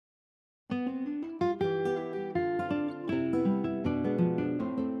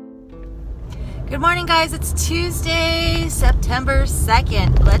Good morning, guys. It's Tuesday, September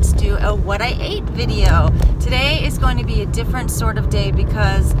 2nd. Let's do a what I ate video. Today is going to be a different sort of day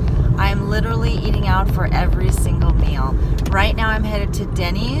because I'm literally eating out for every single meal. Right now I'm headed to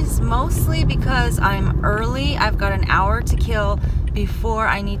Denny's, mostly because I'm early. I've got an hour to kill before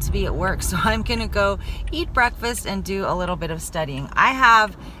I need to be at work, so I'm gonna go eat breakfast and do a little bit of studying. I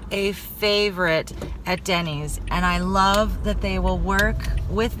have a favorite at Denny's, and I love that they will work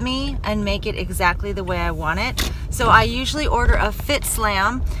with me and make it exactly the way I want it. So I usually order a Fit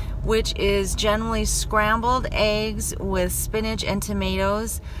Slam, which is generally scrambled eggs with spinach and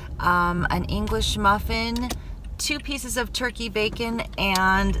tomatoes, an English muffin, 2 pieces of turkey bacon,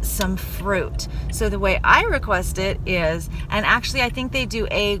 and some fruit. So the way I request it is, and actually I think they do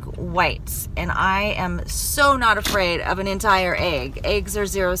egg whites, and I am so not afraid of an entire egg. Eggs are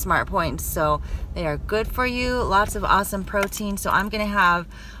 0 smart points, so they are good for you, lots of awesome protein. So I'm gonna have,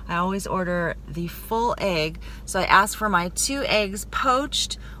 I always order the full egg. So I ask for my 2 eggs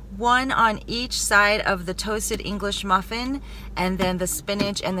poached, 1 on each side of the toasted English muffin, and then the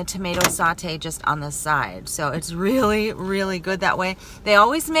spinach and the tomato saute just on the side. So it's really, really good that way. They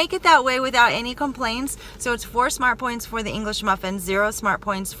always make it that way without any complaints. So it's 4 smart points for the English muffin, 0 smart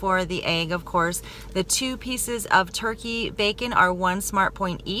points for the egg, of course. The 2 pieces of turkey bacon are 1 smart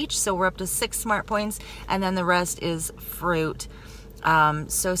point each, so we're up to 6 smart points, and then the rest is fruit.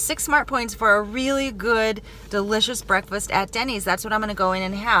 So 6 smart points for a really good, delicious breakfast at Denny's. That's what I'm gonna go in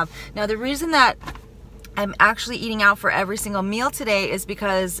and have. Now, the reason that I'm actually eating out for every single meal today is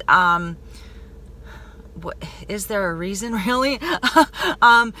because, is there a reason really?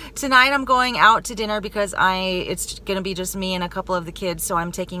 Tonight I'm going out to dinner because it's gonna be just me and a couple of the kids, so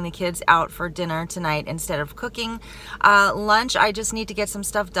I'm taking the kids out for dinner tonight instead of cooking. Lunch, I just need to get some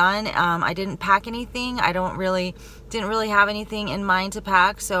stuff done. I didn't pack anything. I didn't really have anything in mind to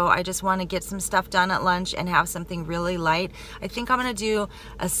pack, so I just want to get some stuff done at lunch and have something really light. I think I'm gonna do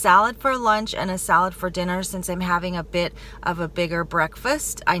a salad for lunch and a salad for dinner since I'm having a bit of a bigger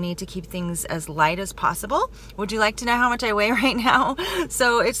breakfast. I need to keep things as light as possible. Would you like to know how much I weigh right now?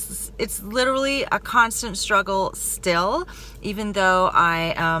 So it's literally a constant struggle still, even though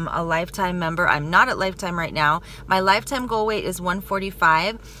I am a Lifetime member. I'm not at Lifetime right now. My Lifetime goal weight is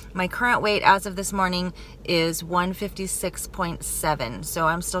 145. My current weight as of this morning is 156.7. So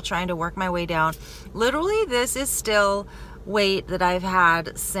I'm still trying to work my way down. Literally, this is still weight that I've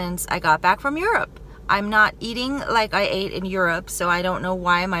had since I got back from Europe. I'm not eating like I ate in Europe, so I don't know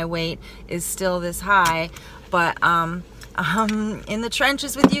why my weight is still this high, but in the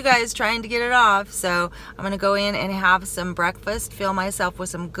trenches with you guys trying to get it off. So I'm gonna go in and have some breakfast, fill myself with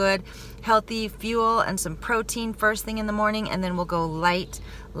some good healthy fuel and some protein first thing in the morning, and then we'll go light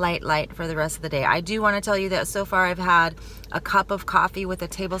for the rest of the day. I do want to tell you that so far I've had a cup of coffee with a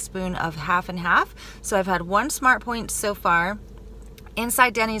tablespoon of half and half. So I've had 1 smart point so far.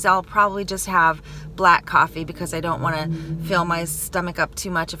 Inside Denny's, I'll probably just have black coffee because I don't want to fill my stomach up too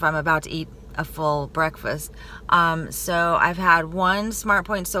much if I'm about to eat a full breakfast. So I've had 1 smart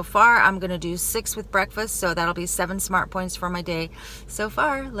point so far. I'm gonna do 6 with breakfast, so that'll be 7 smart points for my day so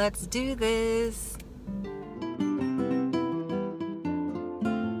far. Let's do this.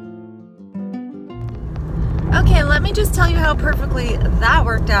 Okay, let me just tell you how perfectly that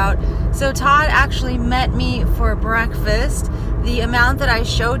worked out. So Todd actually met me for breakfast. The amount that I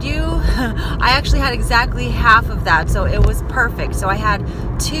showed you, I actually had exactly half of that, so it was perfect. So I had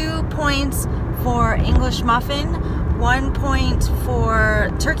 2 points for English muffin, 1 point for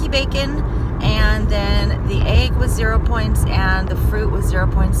turkey bacon, and then the egg was 0 points and the fruit was 0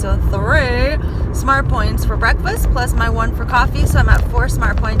 points. So 3 smart points for breakfast plus my 1 for coffee. So I'm at 4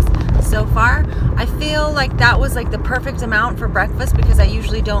 smart points so far. I feel like that was like the perfect amount for breakfast because I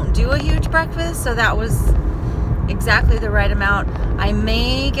usually don't do a huge breakfast. So that was exactly the right amount. I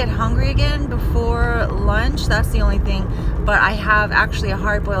may get hungry again before lunch. That's the only thing. But I have actually a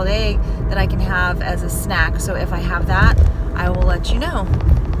hard-boiled egg that I can have as a snack. So if I have that, I will let you know.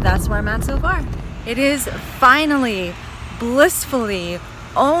 That's where I'm at so far. It is finally, blissfully,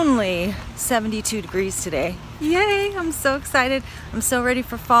 only 72 degrees today. Yay, I'm so excited. I'm so ready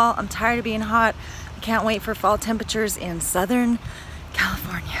for fall. I'm tired of being hot. I can't wait for fall temperatures in Southern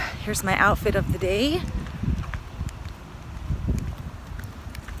California. Here's my outfit of the day.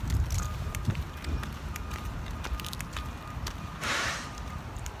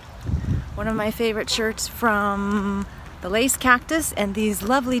 One of my favorite shirts from the Lace Cactus, and these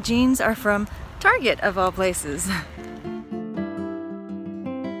lovely jeans are from Target of all places.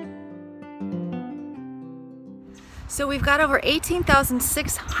 So we've got over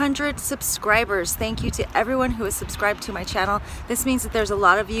 18,600 subscribers. Thank you to everyone who is subscribed to my channel. This means that there's a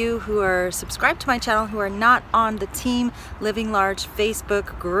lot of you who are subscribed to my channel who are not on the Team Living Large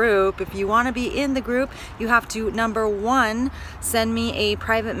Facebook group. If you want to be in the group, you have to, number one, send me a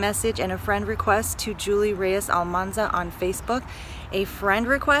private message and a friend request to Julie Reyes Almanza on Facebook. A friend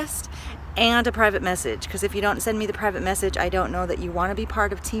request and a private message, because if you don't send me the private message, I don't know that you want to be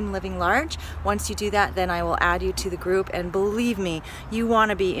part of Team Living Large. Once you do that, then I will add you to the group, and believe me, you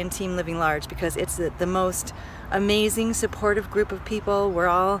want to be in Team Living Large because it's the most amazing, supportive group of people. We're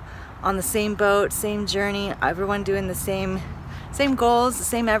all on the same boat, same journey, everyone doing the same goals, the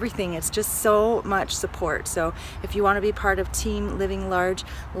same everything. It's just so much support. So if you want to be part of Team Living Large,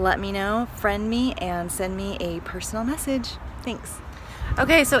 let me know, friend me, and send me a personal message. Thanks.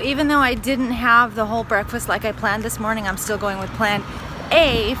 Okay, so even though I didn't have the whole breakfast like I planned this morning, I'm still going with plan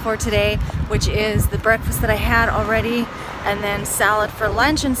A for today, which is the breakfast that I had already, and then salad for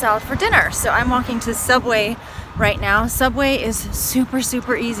lunch and salad for dinner. So I'm walking to Subway right now. Subway is super,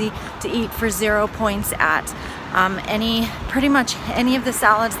 super easy to eat for 0 points at. Pretty much any of the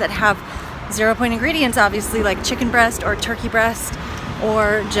salads that have 0 point ingredients, obviously, like chicken breast or turkey breast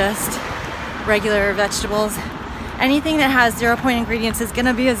or just regular vegetables. Anything that has 0 point ingredients is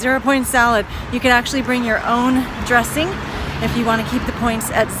gonna be a 0 point salad. You could actually bring your own dressing if you want to keep the points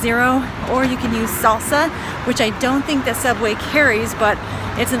at 0, or you can use salsa, which I don't think that Subway carries, but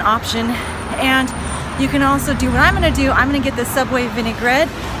it's an option. And you can also do what I'm gonna do. I'm gonna get the Subway vinaigrette,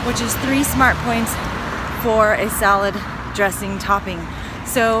 which is 3 smart points for a salad dressing topping.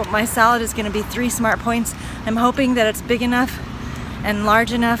 So my salad is gonna be 3 smart points. I'm hoping that it's big enough and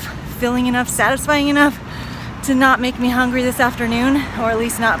large enough, filling enough, satisfying enough to not make me hungry this afternoon, or at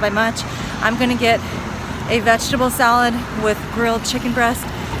least not by much. I'm gonna get a vegetable salad with grilled chicken breast,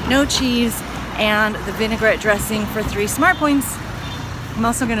 no cheese, and the vinaigrette dressing for 3 smart points. I'm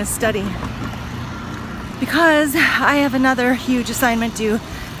also gonna study because I have another huge assignment due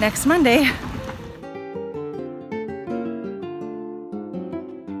next Monday.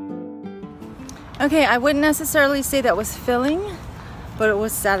 Okay, I wouldn't necessarily say that was filling, but it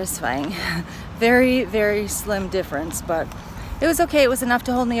was satisfying. Very, very slim difference, but it was okay. It was enough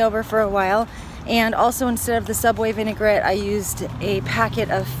to hold me over for a while. And also, instead of the Subway vinaigrette, I used a packet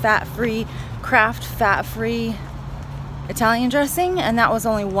of fat-free, Kraft fat-free Italian dressing, and that was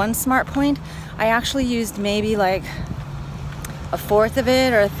only 1 smart point. I actually used maybe like a 1/4 of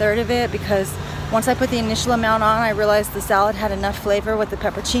it or a 1/3 of it, because once I put the initial amount on, I realized the salad had enough flavor with the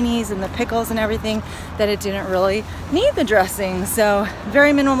pepperoncinis and the pickles and everything that it didn't really need the dressing. So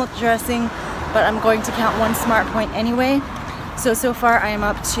very minimal dressing, but I'm going to count 1 smart point anyway. So far I am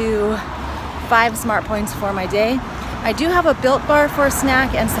up to 5 smart points for my day. I do have a Built Bar for a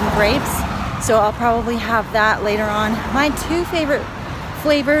snack and some grapes, so I'll probably have that later on. My 2 favorite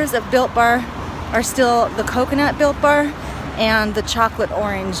flavors of Built Bar are still the coconut Built Bar and the chocolate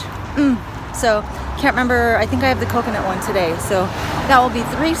orange. So can't remember, I think I have the coconut one today. So that will be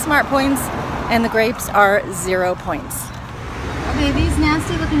 3 smart points, and the grapes are 0 points. Okay, these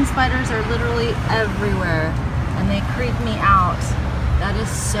nasty looking spiders are literally everywhere, and they creep me out. That is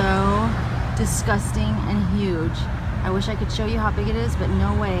so disgusting and huge. I wish I could show you how big it is, but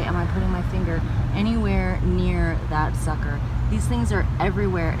no way am I putting my finger anywhere near that sucker. These things are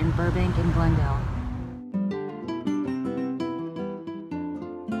everywhere in Burbank and Glendale.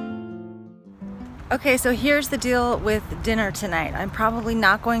 Okay, so here's the deal with dinner tonight. I'm probably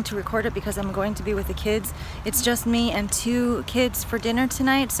not going to record it because I'm going to be with the kids. It's just me and 2 kids for dinner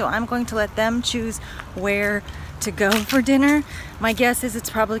tonight, so I'm going to let them choose where to go for dinner. My guess is it's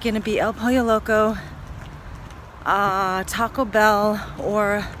probably going to be El Pollo Loco, Taco Bell,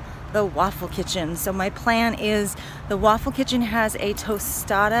 or the Waffle Kitchen. So my plan is the Waffle Kitchen has a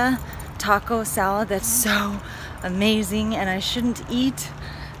tostada taco salad that's so amazing, and I shouldn't eat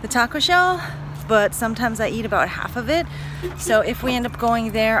the taco shell, but sometimes I eat about half of it. So if we end up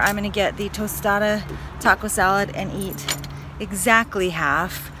going there, I'm gonna get the tostada taco salad and eat exactly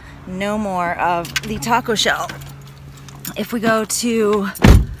half, no more of the taco shell. If we go to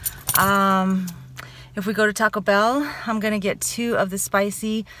Taco Bell, I'm gonna get 2 of the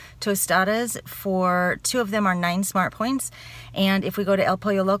spicy tostadas for 2 of them are 9 smart points. And if we go to El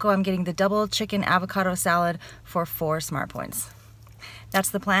Pollo Loco, I'm getting the double chicken avocado salad for 4 smart points. That's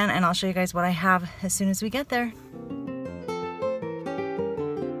the plan, and I'll show you guys what I have as soon as we get there.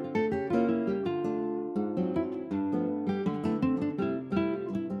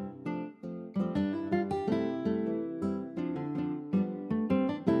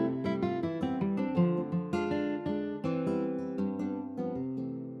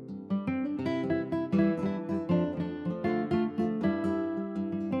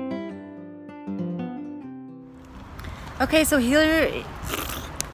 Okay, so here